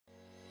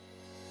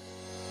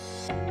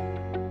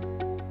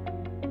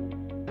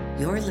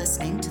You're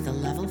listening to the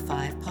Level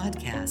 5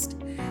 podcast,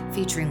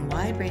 featuring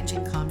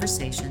wide-ranging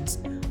conversations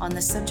on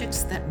the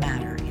subjects that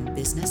matter in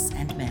business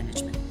and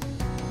management.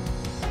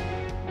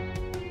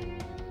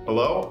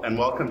 Hello, and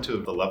welcome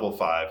to the Level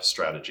 5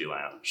 Strategy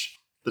Lounge.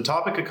 The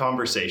topic of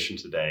conversation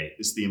today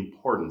is the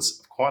importance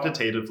of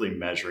quantitatively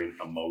measuring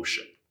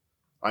emotion.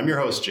 I'm your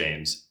host,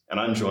 James, and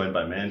I'm joined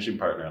by Managing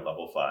Partner at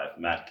Level 5,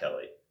 Matt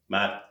Kelly.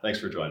 Matt, thanks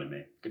for joining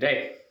me. Good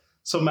day.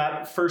 So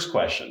Matt, first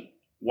question.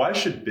 Why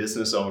should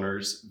business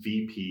owners,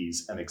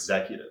 VPs, and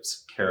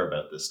executives care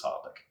about this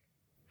topic?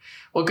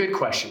 Well, good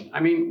question.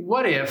 I mean,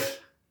 what if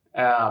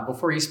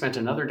before you spent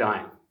another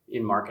dime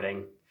in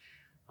marketing,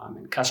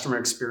 in customer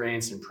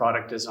experience and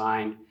product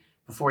design,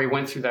 before you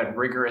went through that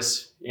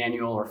rigorous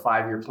annual or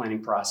 5-year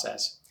planning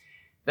process,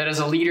 that as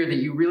a leader that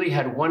you really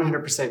had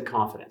 100%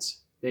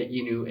 confidence that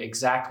you knew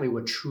exactly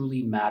what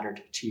truly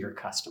mattered to your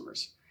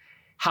customers,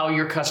 how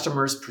your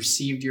customers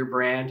perceived your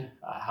brand,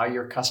 how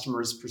your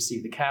customers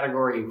perceived the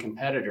category and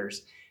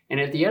competitors. And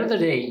at the end of the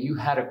day, you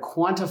had a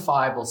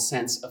quantifiable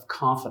sense of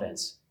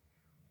confidence,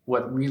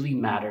 what really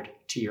mattered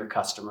to your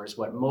customers,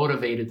 what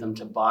motivated them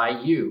to buy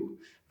you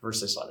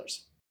versus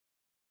others.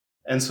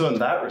 And so in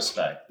that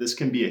respect, this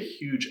can be a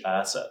huge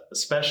asset,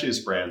 especially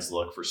as brands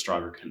look for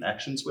stronger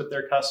connections with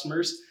their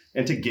customers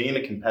and to gain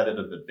a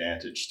competitive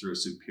advantage through a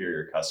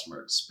superior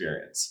customer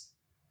experience.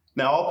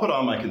 Now, I'll put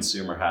on my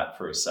consumer hat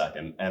for a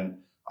second, and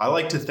I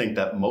like to think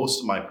that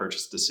most of my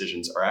purchase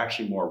decisions are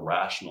actually more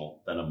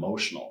rational than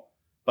emotional.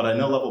 But I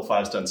know Level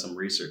 5's done some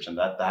research and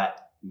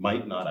that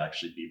might not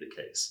actually be the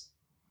case.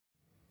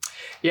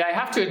 Yeah, I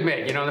have to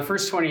admit, in the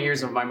first 20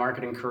 years of my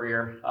marketing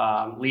career,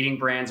 leading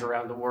brands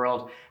around the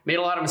world, made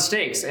a lot of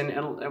mistakes.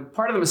 And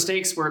part of the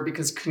mistakes were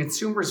because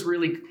consumers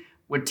really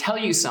would tell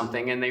you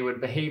something and they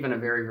would behave in a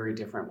very, very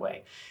different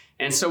way.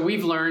 And so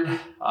we've learned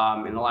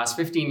in the last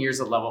 15 years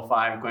at Level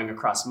 5, going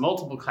across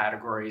multiple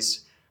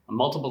categories,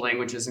 multiple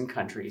languages and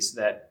countries,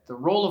 that the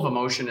role of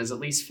emotion is at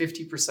least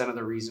 50% of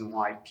the reason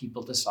why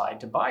people decide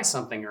to buy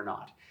something or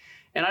not.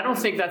 And I don't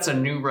think that's a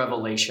new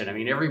revelation. I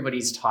mean,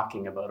 everybody's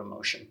talking about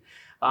emotion.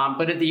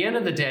 But at the end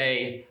of the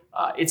day,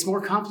 it's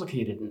more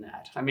complicated than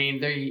that. I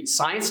mean, the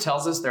science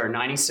tells us there are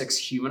 96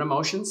 human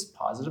emotions,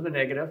 positive and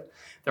negative.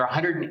 There are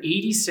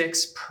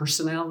 186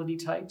 personality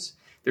types.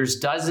 There's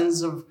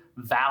dozens of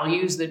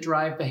values that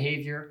drive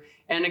behavior.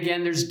 And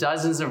again, there's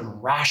dozens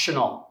of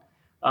rational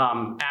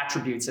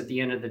attributes at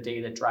the end of the day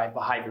that drive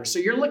behavior. So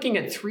you're looking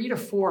at 300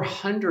 to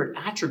 400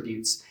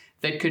 attributes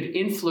that could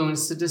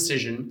influence the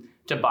decision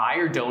to buy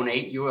or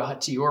donate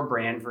to your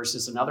brand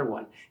versus another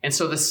one. And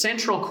so the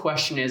central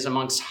question is,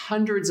 amongst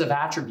hundreds of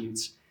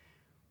attributes,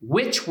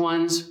 which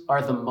ones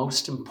are the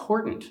most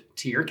important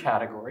to your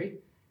category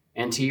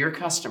and to your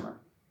customer?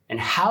 And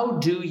how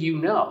do you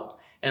know?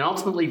 And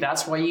ultimately,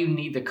 that's why you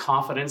need the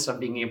confidence of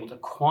being able to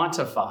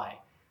quantify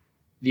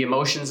the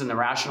emotions and the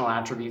rational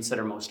attributes that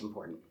are most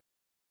important.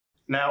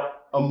 Now,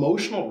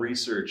 emotional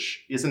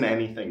research isn't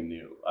anything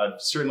new.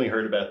 I've certainly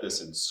heard about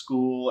this in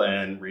school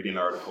and reading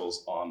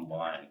articles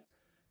online.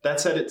 That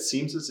said, it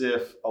seems as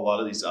if a lot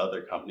of these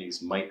other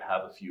companies might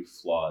have a few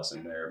flaws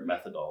in their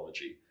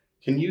methodology.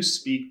 Can you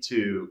speak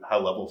to how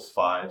Level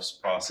 5's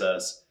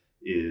process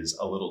is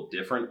a little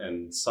different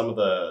and some of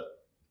the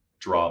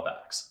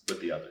drawbacks with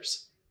the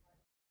others?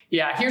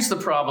 Yeah, here's the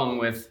problem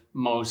with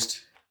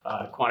most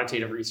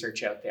quantitative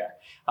research out there.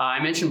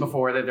 I mentioned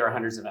before that there are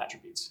hundreds of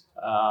attributes.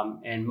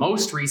 And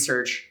most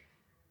research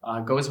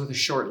goes with a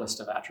short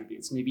list of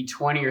attributes, maybe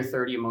 20 or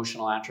 30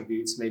 emotional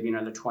attributes, maybe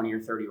another 20 or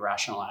 30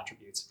 rational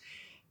attributes.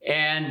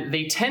 And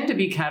they tend to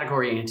be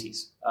category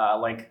antis,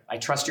 like I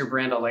trust your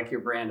brand, I like your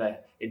brand,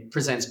 it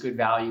presents good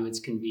value, it's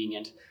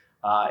convenient,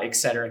 et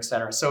cetera, et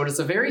cetera. So it is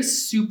a very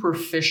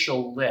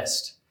superficial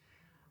list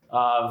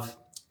of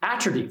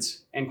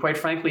attributes. And quite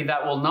frankly,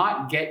 that will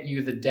not get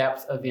you the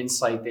depth of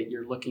insight that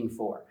you're looking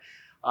for.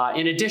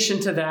 In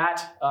addition to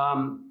that,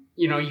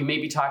 you may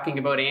be talking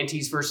about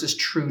antis versus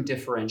true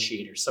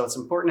differentiators. So it's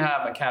important to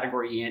have a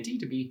category anti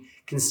to be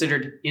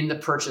considered in the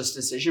purchase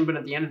decision. But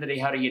at the end of the day,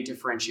 how do you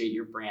differentiate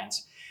your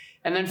brands?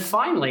 And then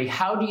finally,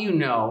 how do you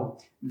know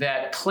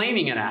that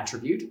claiming an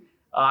attribute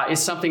is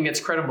something that's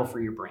credible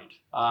for your brand,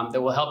 that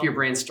will help your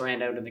brand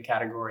stand out in the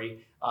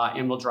category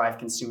and will drive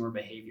consumer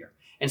behavior?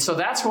 And so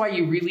that's why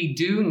you really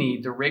do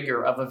need the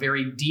rigor of a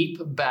very deep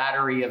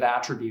battery of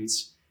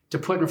attributes to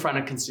put in front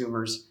of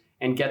consumers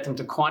and get them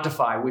to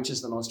quantify which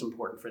is the most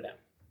important for them.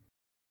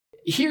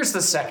 Here's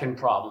the second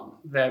problem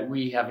that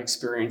we have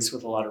experienced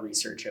with a lot of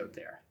research out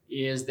there,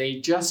 is they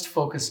just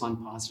focus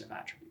on positive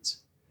attributes,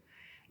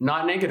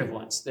 not negative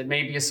ones that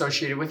may be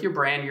associated with your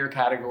brand, your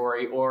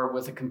category, or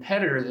with a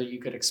competitor that you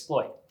could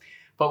exploit.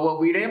 But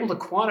what we're able to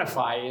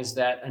quantify is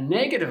that a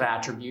negative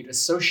attribute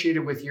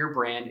associated with your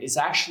brand is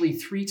actually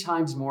 3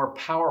 times more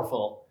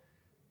powerful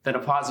than a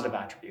positive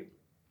attribute.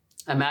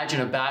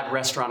 Imagine a bad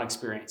restaurant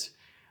experience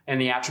and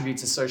the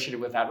attributes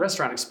associated with that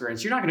restaurant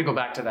experience. You're not going to go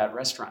back to that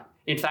restaurant.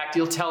 In fact,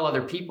 you'll tell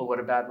other people what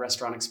a bad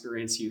restaurant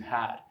experience you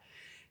had.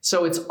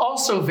 So it's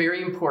also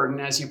very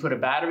important, as you put a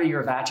battery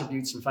of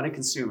attributes in front of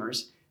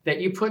consumers, that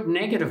you put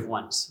negative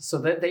ones so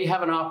that they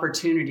have an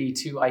opportunity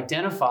to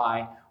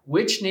identify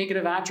which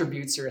negative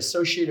attributes are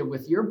associated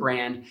with your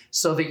brand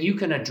so that you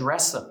can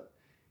address them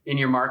in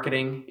your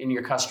marketing, in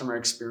your customer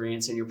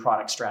experience, in your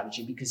product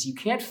strategy, because you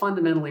can't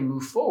fundamentally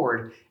move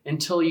forward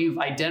until you've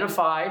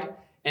identified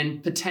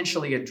and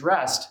potentially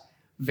addressed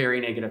very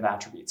negative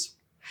attributes.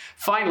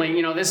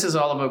 Finally, this is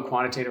all about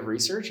quantitative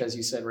research, as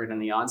you said right in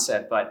the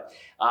onset, but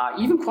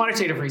even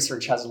quantitative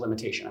research has a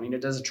limitation.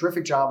 It does a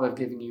terrific job of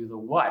giving you the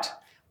what,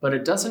 but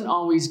it doesn't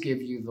always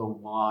give you the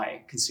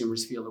why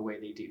consumers feel the way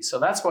they do. So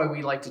that's why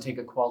we like to take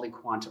a quality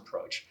quant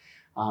approach.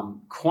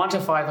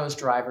 Quantify those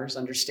drivers,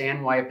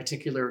 understand why a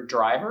particular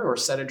driver or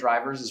set of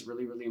drivers is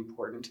really, really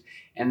important,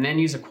 and then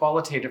use a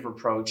qualitative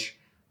approach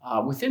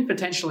within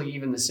potentially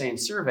even the same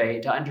survey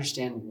to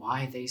understand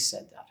why they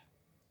said that.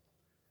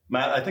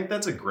 Matt, I think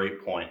that's a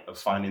great point of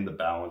finding the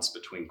balance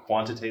between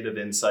quantitative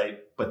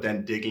insight, but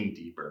then digging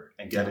deeper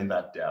and getting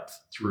that depth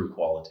through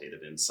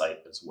qualitative insight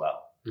as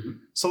well. Mm-hmm.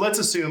 So let's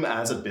assume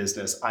as a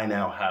business, I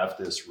now have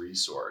this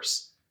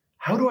resource.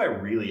 How do I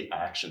really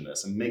action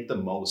this and make the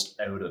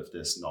most out of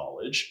this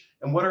knowledge?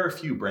 And what are a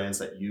few brands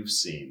that you've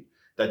seen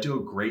that do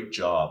a great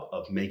job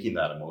of making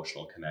that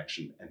emotional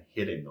connection and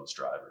hitting those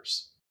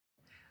drivers?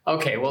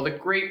 Okay, well, the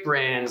great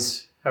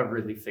brands have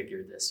really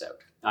figured this out.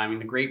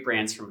 The great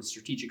brands from a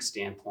strategic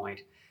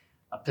standpoint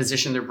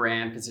position their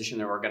brand, position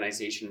their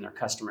organization and their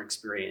customer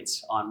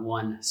experience on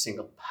one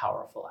single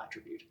powerful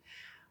attribute.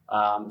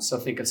 So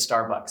think of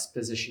Starbucks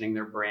positioning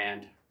their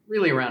brand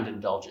really around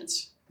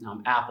indulgence.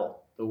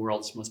 Apple, the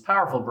world's most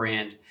powerful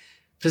brand,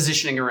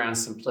 positioning around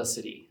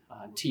simplicity.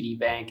 TD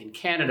Bank in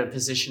Canada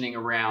positioning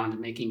around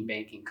making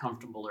banking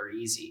comfortable or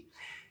easy.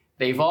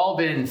 They've all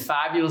been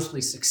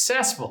fabulously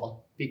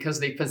successful because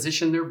they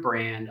position their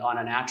brand on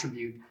an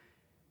attribute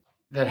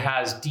that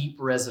has deep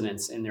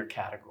resonance in their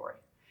category.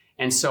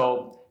 And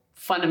so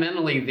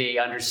fundamentally, they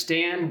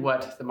understand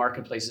what the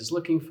marketplace is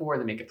looking for.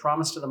 They make a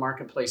promise to the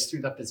marketplace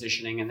through that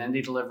positioning, and then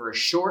they deliver a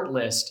short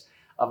list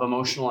of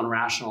emotional and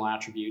rational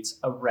attributes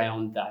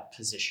around that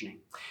positioning.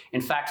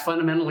 In fact,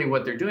 fundamentally,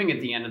 what they're doing at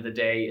the end of the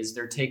day is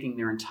they're taking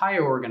their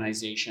entire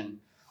organization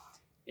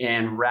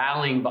and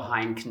rallying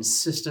behind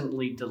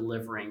consistently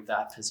delivering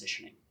that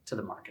positioning to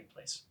the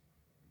marketplace.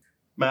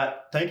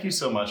 Matt, thank you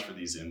so much for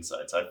these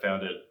insights. I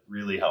found it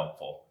really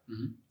helpful.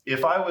 Mm-hmm.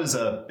 If I was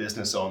a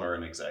business owner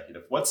and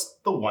executive, what's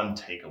the one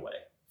takeaway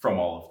from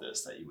all of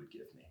this that you would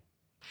give me?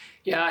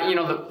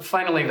 Yeah,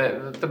 finally,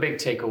 the big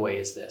takeaway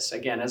is this.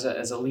 Again, as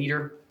a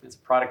leader, as a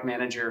product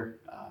manager,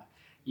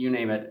 you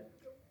name it,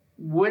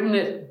 wouldn't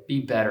it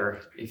be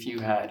better if you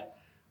had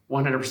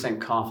 100%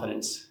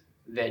 confidence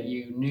that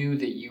you knew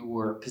that you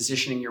were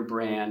positioning your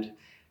brand,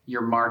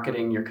 your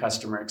marketing, your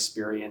customer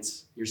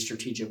experience, your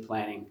strategic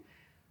planning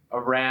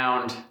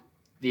around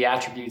the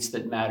attributes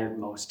that mattered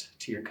most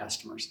to your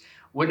customers?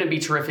 Wouldn't it be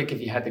terrific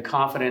if you had the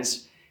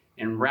confidence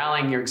in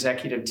rallying your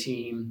executive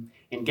team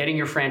and getting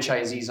your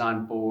franchisees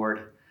on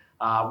board,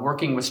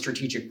 working with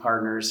strategic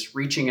partners,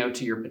 reaching out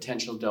to your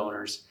potential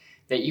donors,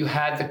 that you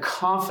had the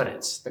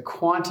confidence, the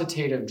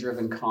quantitative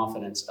driven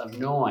confidence of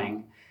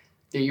knowing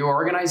that your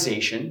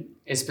organization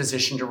is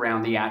positioned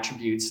around the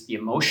attributes, the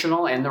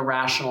emotional and the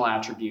rational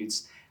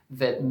attributes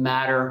that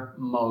matter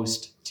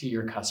most to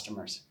your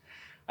customers?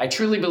 I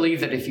truly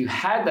believe that if you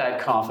had that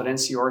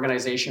confidence, your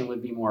organization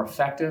would be more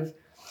effective.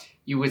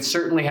 You would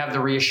certainly have the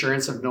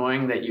reassurance of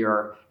knowing that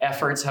your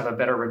efforts have a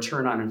better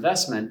return on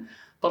investment,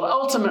 but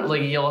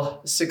ultimately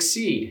you'll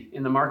succeed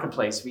in the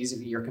marketplace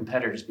vis-a-vis your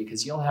competitors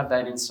because you'll have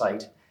that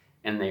insight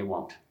and they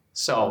won't.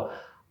 So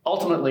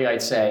ultimately,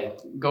 I'd say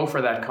go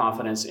for that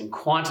confidence in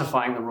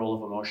quantifying the role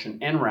of emotion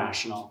and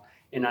rational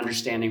in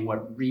understanding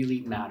what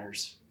really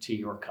matters to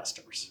your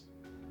customers.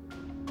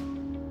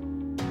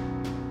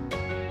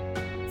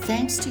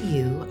 Thanks to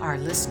you, our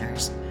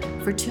listeners,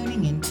 for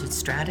tuning in to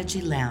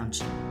Strategy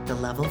Lounge, the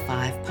Level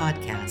 5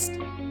 podcast.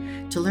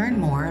 To learn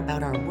more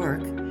about our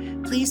work,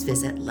 please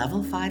visit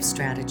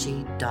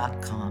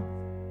level5strategy.com.